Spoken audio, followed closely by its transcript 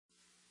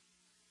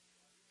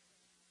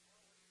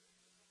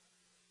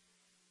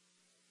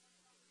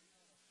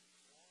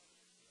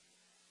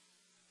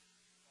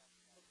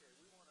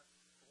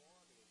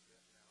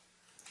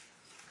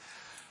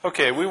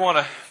Okay, we want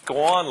to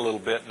go on a little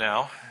bit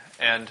now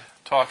and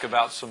talk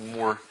about some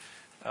more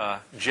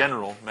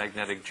general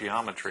magnetic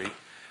geometry.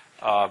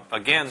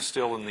 Again,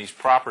 still in these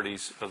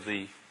properties of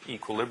the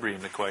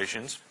equilibrium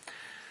equations.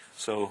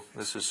 So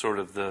this is sort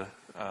of the,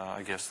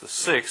 I guess, the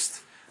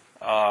sixth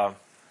more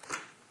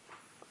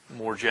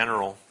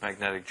general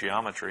magnetic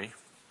geometry.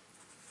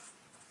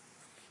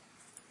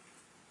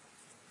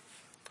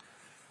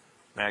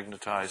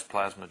 Magnetized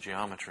plasma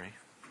geometry.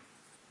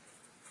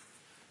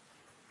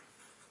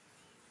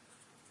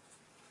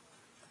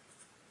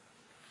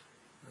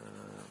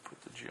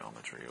 Put the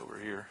geometry over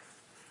here,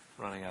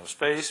 running out of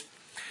space.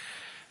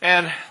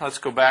 And let's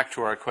go back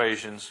to our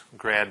equations.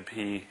 Grad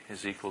P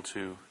is equal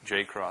to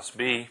J cross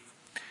B,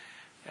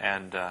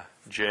 and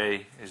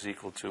J is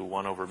equal to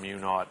 1 over mu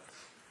naught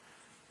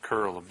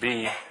curl of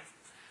B.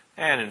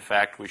 And in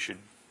fact, we should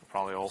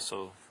probably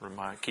also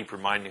keep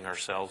reminding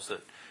ourselves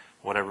that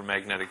whatever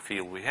magnetic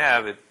field we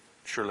have, it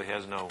surely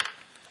has no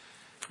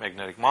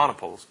magnetic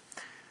monopoles.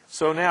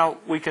 So now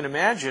we can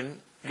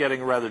imagine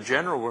getting a rather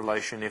general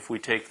relation if we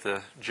take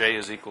the J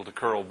is equal to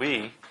curl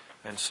B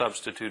and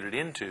substitute it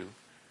into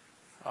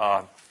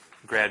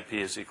grad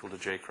P is equal to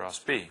J cross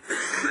B.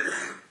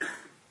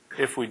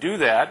 If we do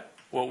that,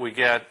 what we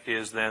get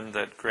is then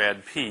that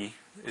grad P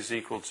is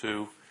equal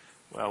to,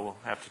 well, we'll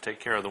have to take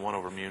care of the 1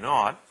 over mu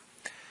naught.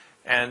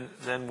 And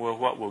then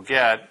what we'll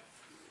get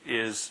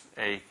is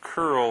a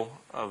curl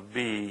of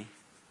B,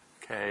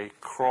 okay,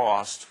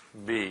 crossed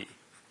B.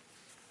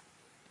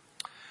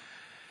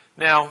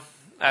 Now,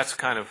 that's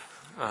kind of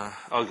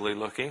ugly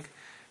looking.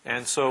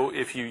 And so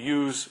if you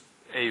use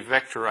a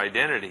vector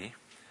identity,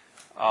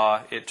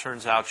 it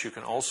turns out you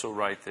can also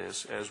write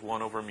this as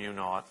 1 over mu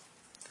naught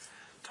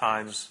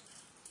times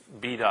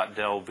B dot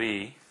del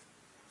B,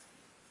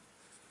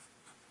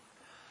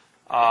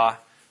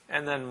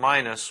 and then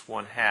minus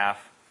 1/2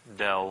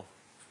 del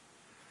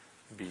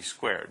B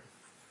squared.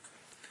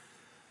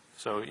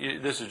 So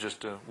this is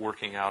just a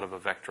working out of a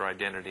vector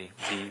identity,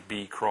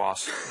 B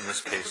cross, in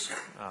this case,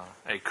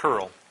 a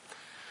curl.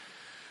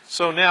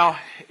 So now,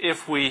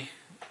 if we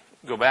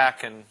go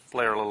back and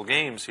play our little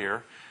games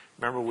here,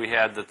 remember we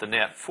had that the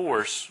net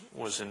force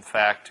was in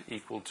fact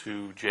equal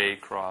to J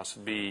cross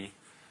B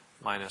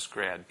minus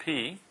grad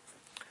P.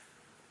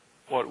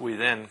 What we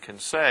then can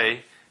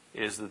say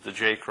is that the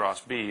J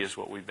cross B is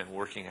what we've been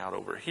working out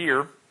over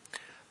here.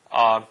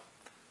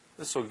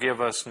 This will give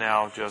us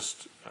now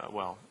just,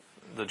 well,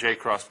 the J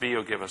cross B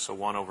will give us a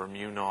 1 over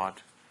mu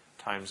naught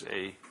times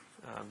a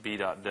B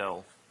dot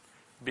del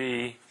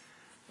B,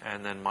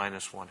 and then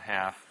minus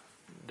 1/2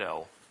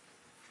 del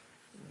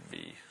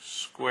B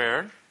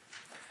squared.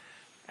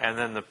 And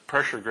then the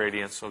pressure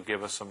gradients will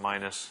give us a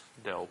minus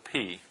del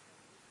P,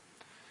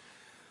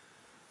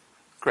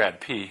 grad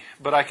P.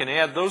 But I can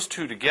add those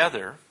two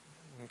together,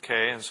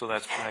 okay, and so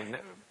that's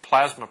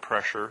plasma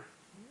pressure,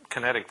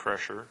 kinetic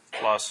pressure,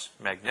 plus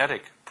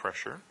magnetic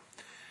pressure.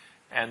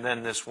 And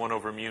then this 1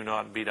 over mu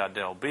naught B dot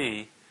del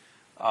B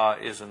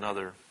is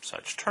another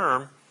such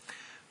term,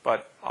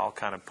 but I'll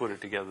kind of put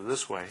it together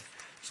this way.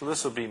 So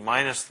this will be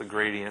minus the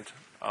gradient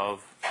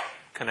of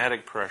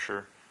kinetic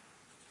pressure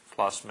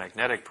plus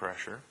magnetic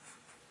pressure.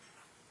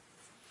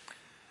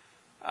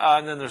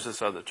 And then there's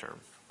this other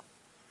term.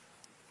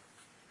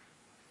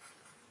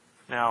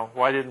 Now,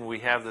 why didn't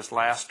we have this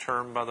last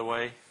term, by the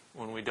way,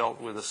 when we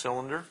dealt with a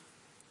cylinder?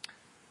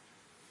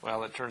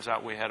 Well, it turns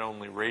out we had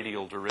only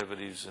radial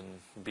derivatives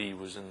and B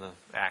was in the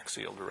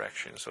axial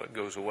direction, so it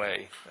goes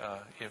away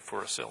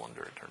for a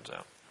cylinder, it turns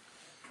out.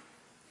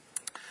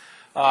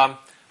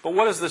 But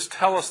what does this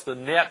tell us the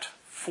net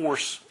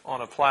force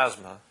on a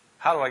plasma?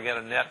 How do I get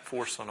a net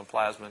force on a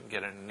plasma and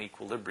get it in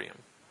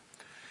equilibrium?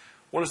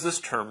 What does this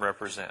term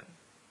represent?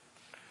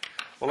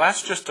 Well,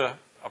 that's just a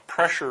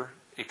pressure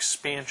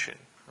expansion,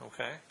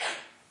 okay?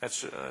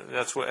 That's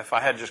what, if I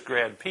had just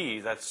grad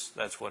P,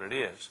 that's what it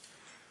is.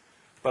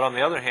 But on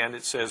the other hand,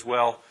 it says,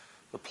 well,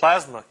 the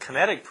plasma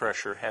kinetic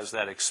pressure has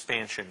that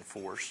expansion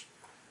force.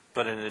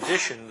 But in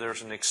addition,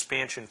 there's an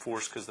expansion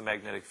force because the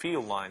magnetic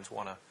field lines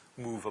want to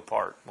move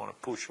apart, want to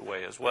push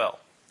away as well.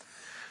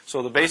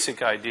 So the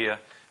basic idea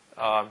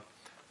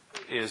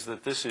is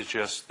that this is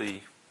just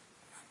the,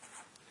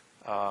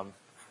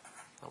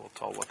 we'll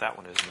tell what that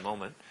one is in a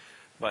moment.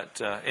 But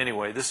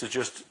anyway, this is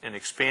just an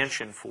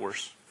expansion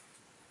force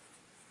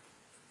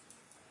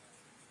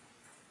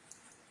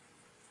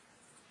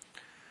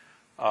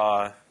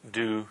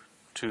due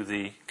to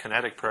the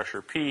kinetic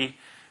pressure P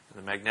and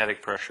the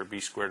magnetic pressure B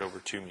squared over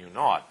 2 mu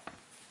naught.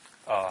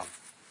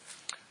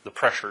 The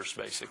pressures,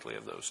 basically,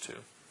 of those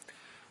two,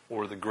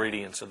 or the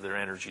gradients of their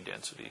energy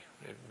density,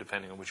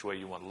 depending on which way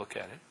you want to look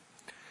at it.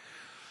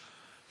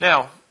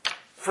 Now,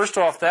 first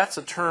off, that's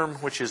a term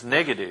which is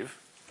negative.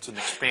 It's an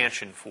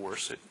expansion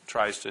force. It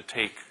tries to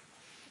take,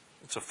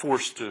 it's a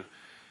force to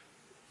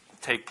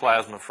take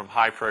plasma from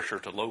high pressure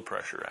to low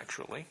pressure,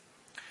 actually.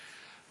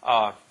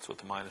 That's what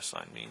the minus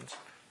sign means.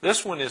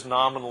 This one is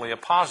nominally a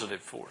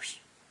positive force.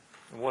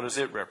 And what does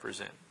it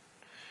represent?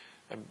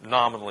 And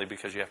nominally,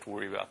 because you have to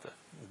worry about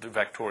the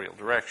vectorial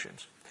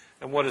directions.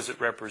 And what does it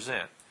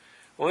represent?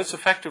 Well, it's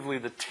effectively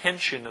the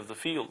tension of the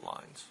field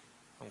lines,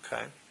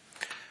 okay,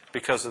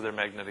 because of their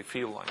magnetic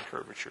field line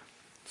curvature.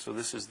 So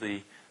this is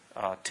the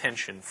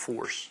tension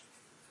force.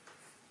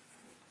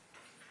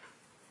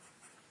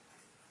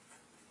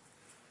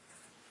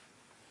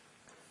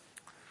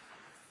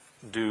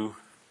 Due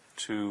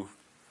to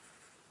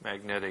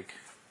magnetic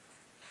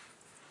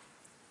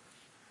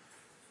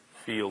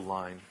field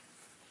line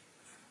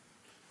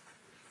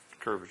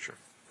curvature.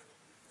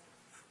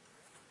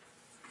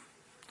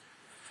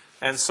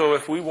 And so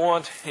if we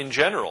want, in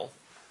general,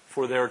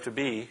 for there to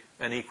be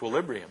an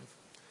equilibrium,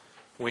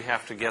 we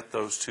have to get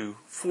those two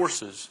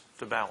forces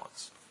to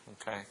balance,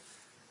 okay?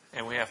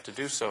 And we have to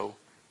do so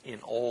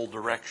in all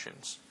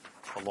directions,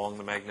 along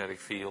the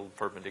magnetic field,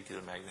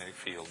 perpendicular magnetic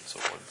field, and so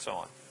forth and so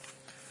on.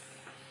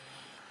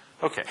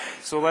 Okay,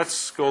 so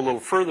let's go a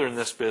little further in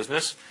this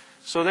business.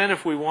 So then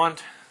if we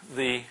want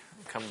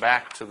come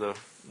back to the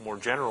more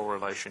general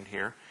relation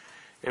here,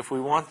 if we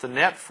want the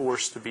net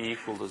force to be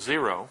equal to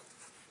 0,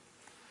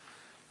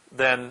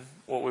 then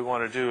what we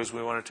want to do is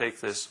we want to take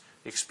this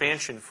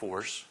expansion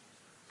force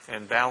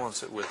and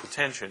balance it with the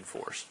tension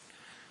force.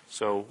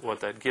 So what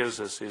that gives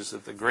us is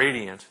that the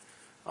gradient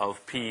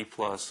of P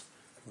plus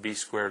B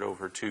squared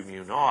over 2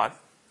 mu naught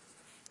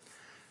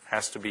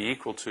has to be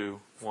equal to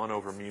 1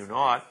 over mu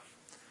naught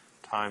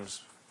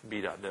times B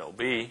dot del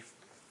B.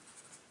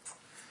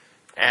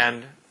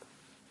 And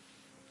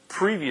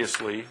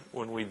previously,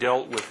 when we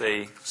dealt with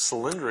a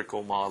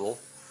cylindrical model,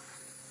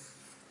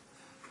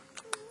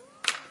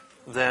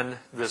 then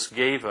this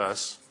gave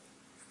us,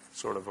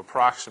 sort of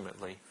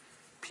approximately,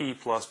 P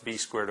plus B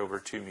squared over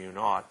 2 mu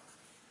naught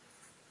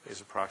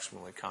is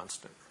approximately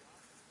constant.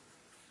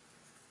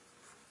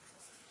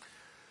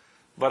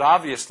 But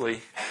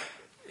obviously,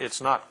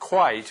 it's not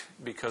quite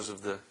because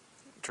of the,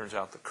 turns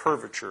out, the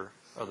curvature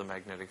of the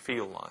magnetic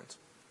field lines.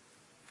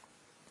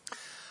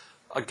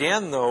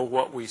 Again, though,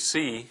 what we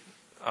see,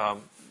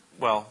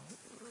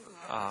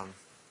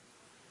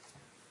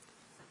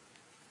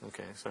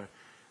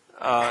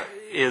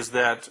 is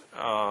that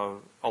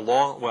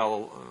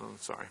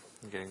sorry,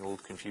 I'm getting a little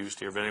confused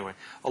here, but anyway,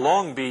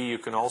 along B you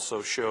can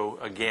also show,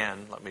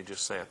 again, let me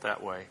just say it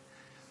that way,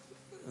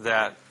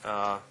 that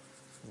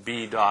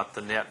B dot,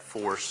 the net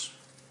force,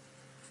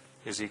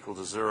 is equal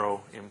to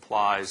 0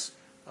 implies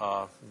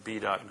B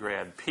dot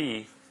grad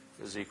P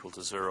is equal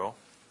to 0.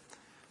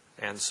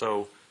 And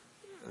so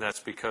that's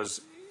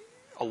because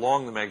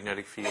along the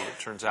magnetic field, it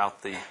turns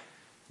out the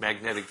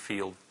magnetic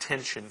field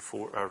tension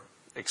or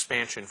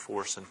expansion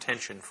force and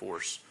tension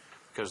force,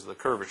 because of the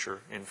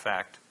curvature, in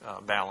fact,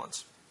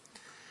 balance.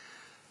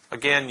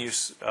 Again, you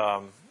see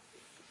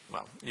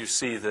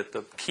that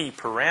the key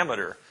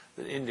parameter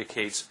that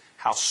indicates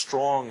how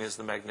strong is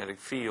the magnetic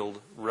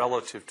field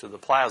relative to the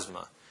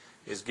plasma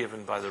is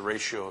given by the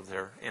ratio of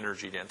their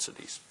energy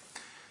densities.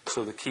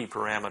 So the key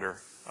parameter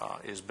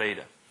is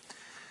beta.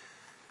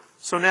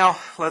 So now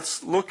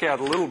let's look at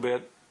a little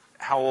bit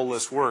how all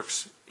this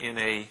works in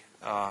a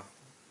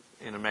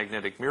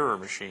magnetic mirror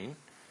machine.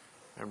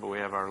 Remember, we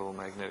have our little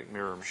magnetic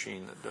mirror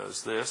machine that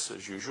does this,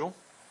 as usual.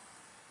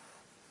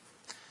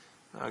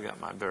 I've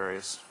got my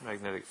various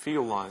magnetic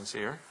field lines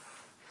here.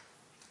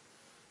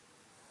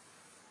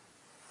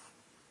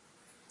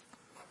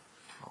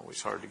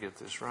 Always hard to get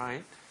this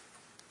right.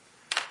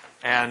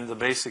 And the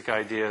basic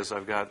idea is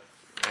I've got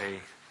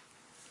a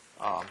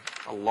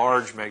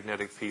large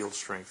magnetic field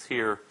strength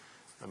here,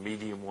 a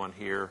medium one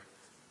here,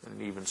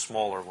 and an even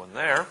smaller one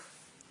there.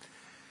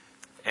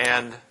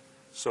 And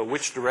so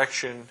which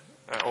direction,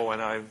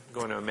 and I'm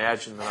going to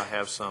imagine that I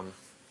have some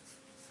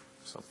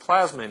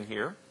plasma in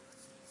here,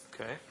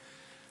 okay?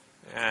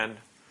 And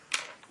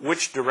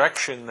which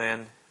direction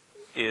then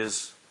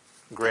is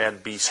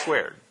grad B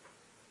squared?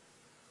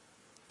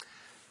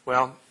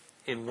 Well,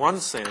 in one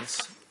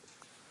sense,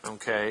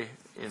 okay,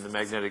 in the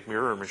magnetic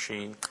mirror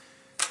machine,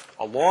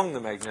 along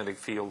the magnetic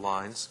field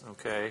lines,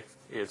 okay,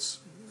 it's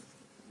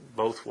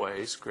both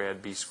ways.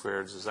 Grad B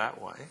squared is that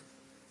way.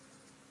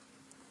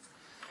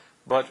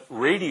 But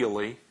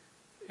radially,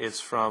 it's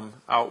from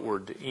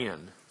outward to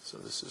in. So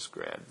this is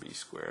grad B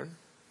squared.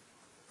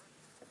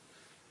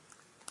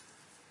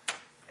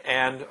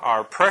 And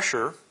our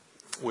pressure,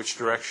 which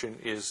direction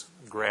is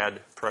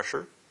grad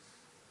pressure?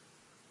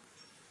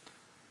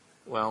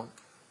 Well,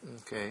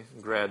 okay,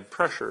 grad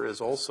pressure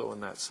is also in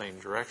that same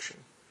direction.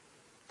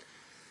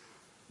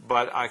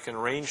 But I can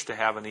arrange to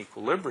have an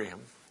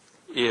equilibrium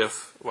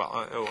if,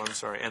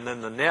 and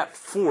then the net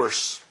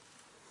force,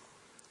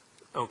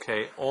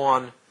 okay,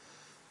 on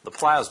the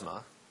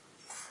plasma,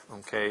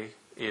 okay,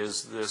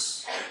 is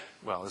this,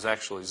 is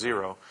actually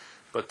 0,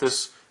 but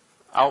this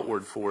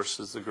outward force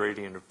is the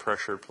gradient of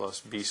pressure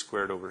plus B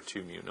squared over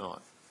 2 mu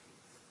naught.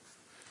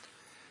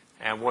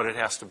 And what it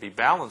has to be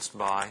balanced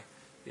by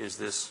is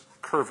this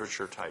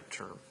curvature type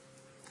term.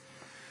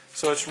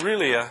 So it's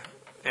really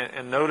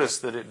and notice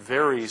that it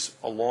varies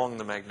along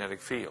the magnetic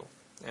field.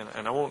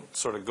 And I won't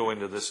sort of go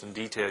into this in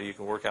detail. You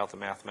can work out the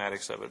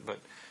mathematics of it, but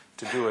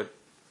to do it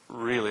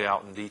really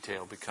out in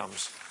detail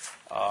becomes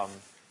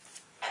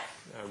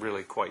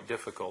really quite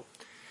difficult.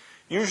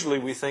 Usually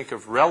we think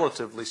of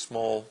relatively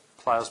small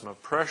plasma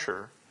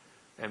pressure,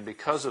 and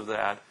because of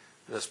that,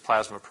 this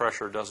plasma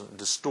pressure doesn't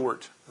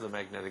distort the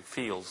magnetic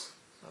fields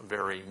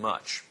very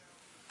much.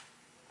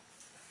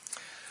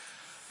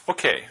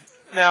 Okay,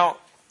 now,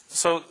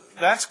 so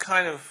that's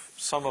kind of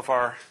some of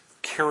our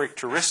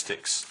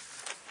characteristics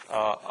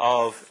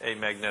of a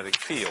magnetic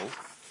field,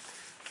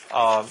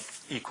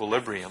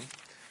 equilibrium.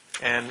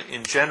 And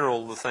in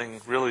general, the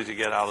thing really to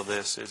get out of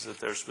this is that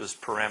there's this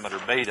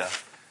parameter beta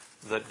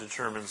that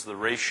determines the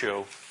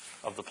ratio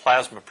of the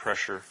plasma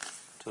pressure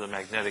to the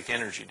magnetic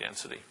energy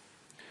density.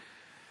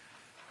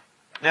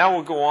 Now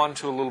we'll go on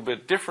to a little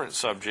bit different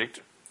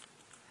subject.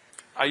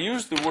 I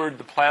use the word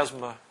the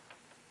plasma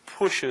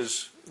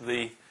pushes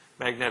the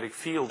magnetic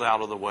field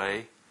out of the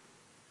way,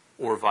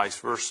 or vice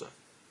versa.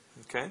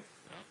 Okay?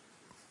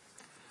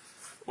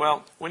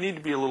 Well, we need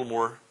to be a little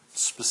more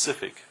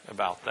specific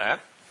about that.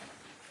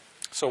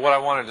 So what I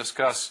want to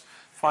discuss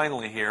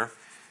finally here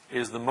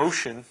is the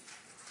motion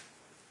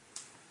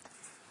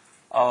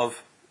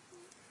of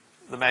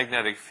the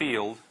magnetic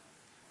field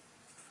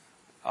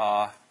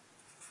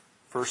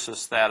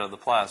versus that of the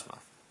plasma.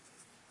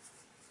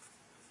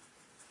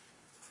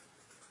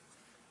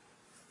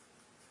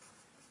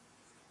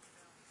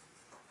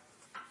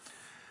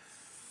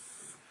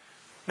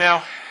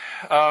 Now,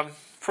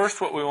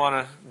 first what we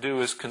want to do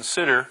is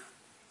consider,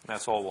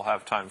 that's all we'll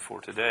have time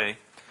for today,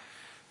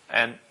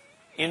 an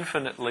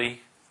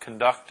infinitely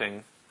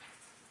conducting,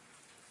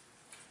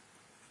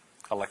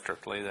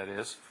 electrically that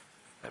is,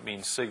 that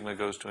means sigma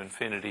goes to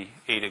infinity,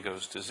 eta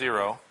goes to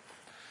 0,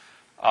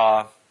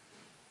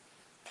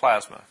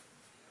 plasma.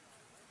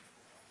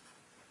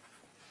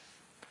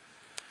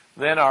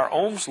 Then our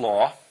Ohm's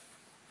law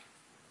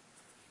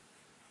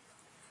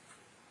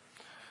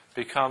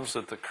becomes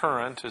that the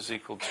current is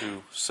equal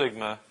to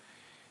sigma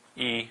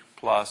E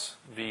plus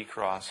V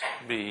cross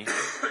B.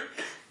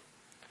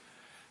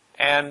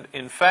 And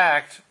in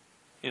fact,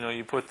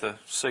 you put the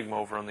sigma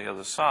over on the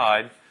other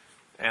side,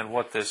 and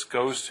what this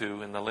goes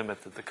to in the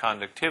limit that the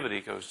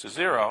conductivity goes to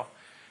 0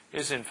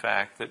 is in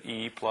fact that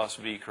E plus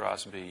V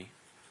cross B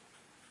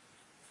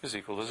is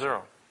equal to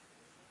 0.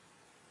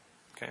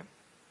 Okay?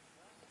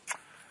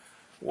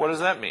 What does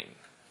that mean?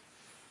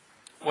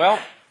 Well,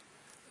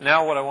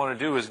 now what I want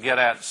to do is get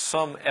at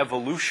some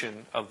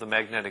evolution of the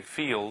magnetic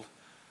field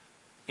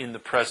in the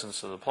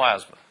presence of the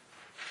plasma,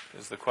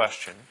 is the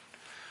question.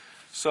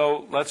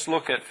 So let's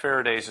look at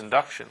Faraday's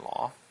induction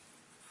law.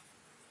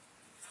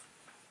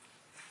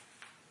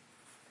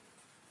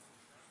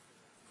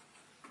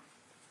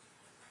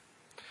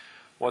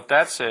 What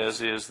that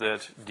says is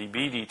that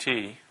dB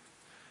dt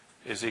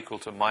is equal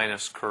to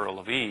minus curl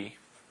of E.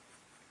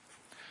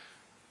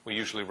 We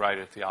usually write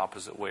it the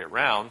opposite way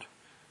around,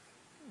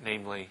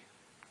 namely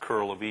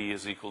curl of E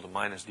is equal to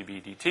minus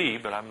dB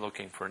dt, but I'm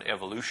looking for an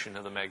evolution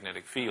of the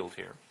magnetic field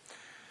here.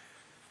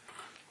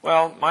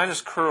 Well,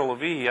 minus curl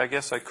of E, I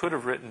guess I could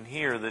have written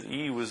here that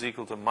E was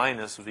equal to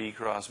minus V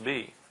cross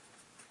B.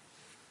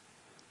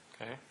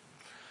 Okay?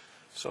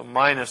 So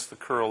minus the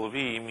curl of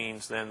E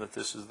means then that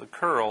this is the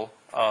curl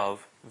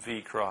of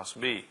V cross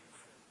B.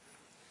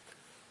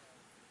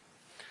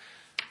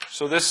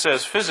 So this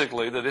says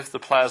physically that if the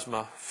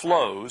plasma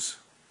flows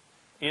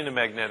in a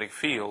magnetic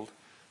field,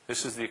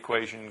 this is the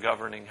equation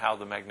governing how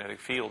the magnetic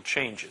field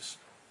changes.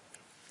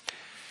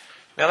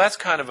 Now that's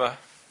kind of a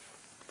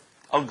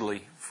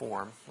ugly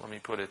form, let me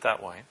put it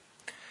that way.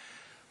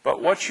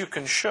 But what you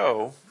can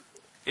show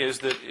is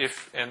that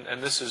if,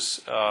 and this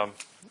is,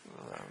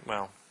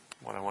 well,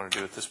 what I want to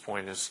do at this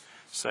point is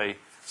say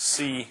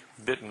C.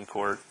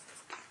 Bittencourt,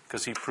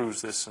 because he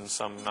proves this in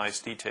some nice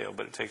detail,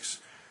 but it takes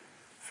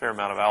a fair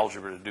amount of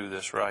algebra to do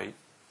this right.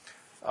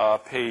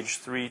 Page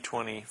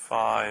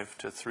 325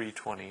 to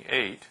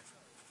 328.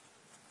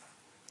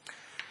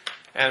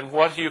 And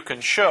what you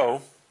can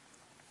show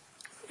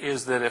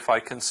is that if I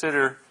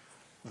consider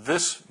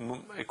this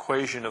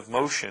equation of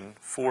motion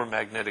for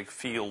magnetic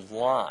field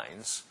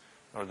lines,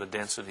 or the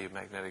density of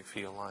magnetic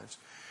field lines,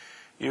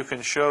 you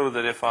can show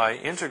that if I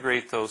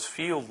integrate those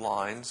field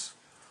lines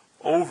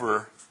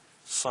over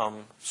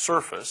some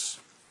surface,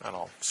 and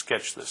I'll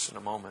sketch this in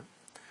a moment,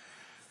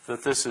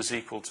 that this is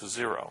equal to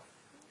 0.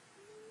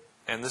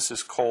 And this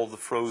is called the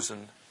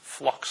frozen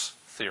flux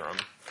theorem.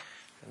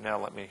 And now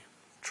let me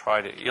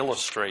try to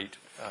illustrate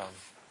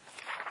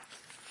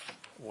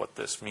what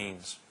this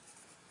means.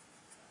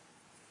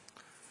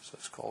 So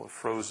it's called the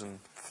frozen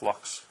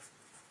flux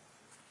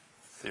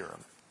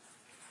theorem.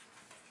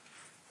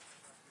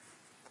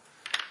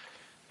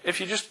 If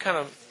you just kind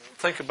of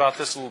think about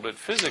this a little bit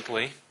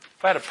physically,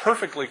 if I had a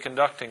perfectly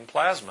conducting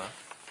plasma,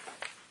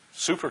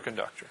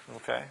 superconductor,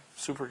 okay,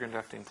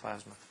 superconducting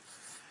plasma,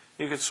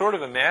 you could sort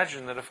of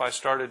imagine that if I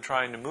started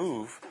trying to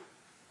move,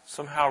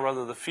 somehow or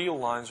other the field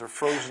lines are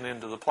frozen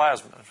into the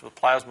plasma. If the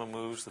plasma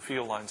moves, the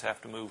field lines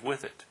have to move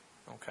with it,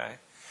 okay?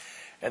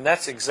 And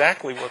that's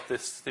exactly what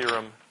this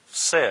theorem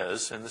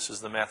says, and this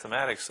is the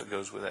mathematics that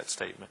goes with that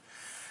statement.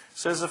 It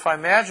says if I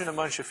imagine a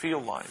bunch of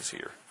field lines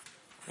here,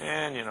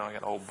 and I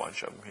got a whole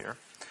bunch of them here,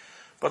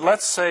 But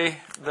let's say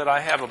that I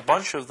have a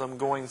bunch of them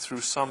going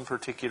through some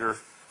particular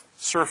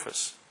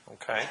surface,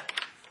 okay?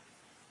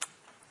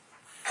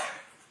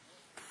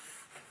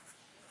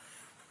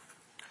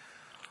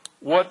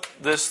 What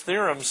this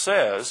theorem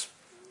says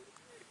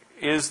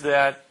is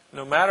that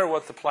no matter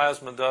what the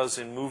plasma does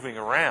in moving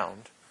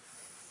around,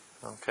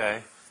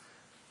 okay,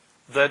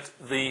 that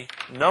the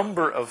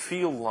number of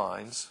field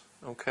lines,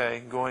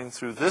 okay, going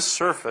through this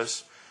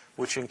surface,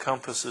 which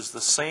encompasses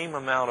the same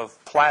amount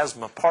of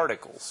plasma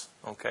particles,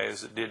 okay,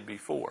 as it did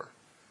before,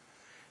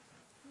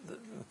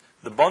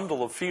 the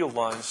bundle of field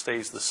lines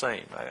stays the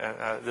same.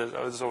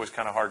 This is always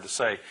kind of hard to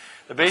say.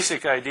 The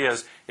basic idea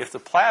is if the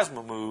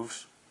plasma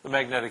moves, the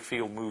magnetic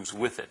field moves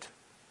with it,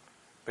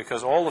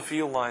 because all the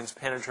field lines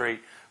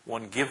penetrate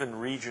one given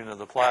region of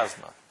the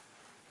plasma.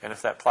 And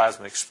if that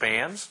plasma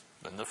expands,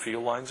 then the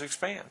field lines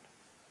expand.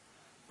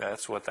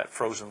 That's what that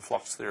frozen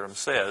flux theorem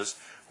says,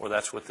 or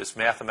that's what this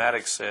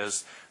mathematics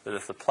says, that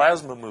if the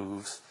plasma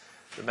moves,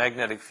 the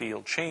magnetic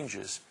field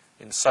changes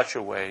in such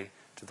a way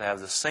to have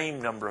the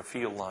same number of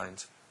field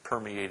lines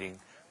permeating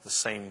the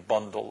same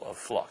bundle of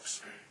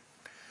flux.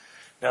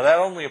 Now that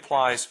only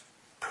applies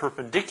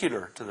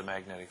perpendicular to the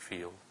magnetic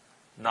field,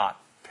 not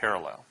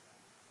parallel.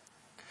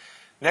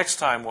 Next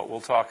time what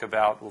we'll talk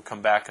about, we'll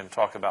come back and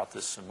talk about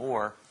this some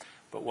more,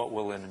 but what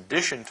we'll in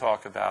addition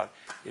talk about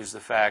is the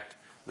fact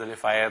that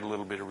if I add a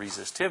little bit of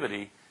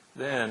resistivity,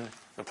 then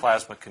the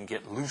plasma can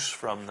get loose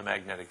from the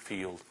magnetic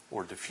field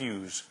or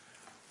diffuse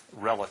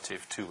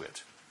relative to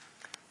it.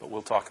 But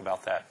we'll talk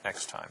about that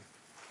next time.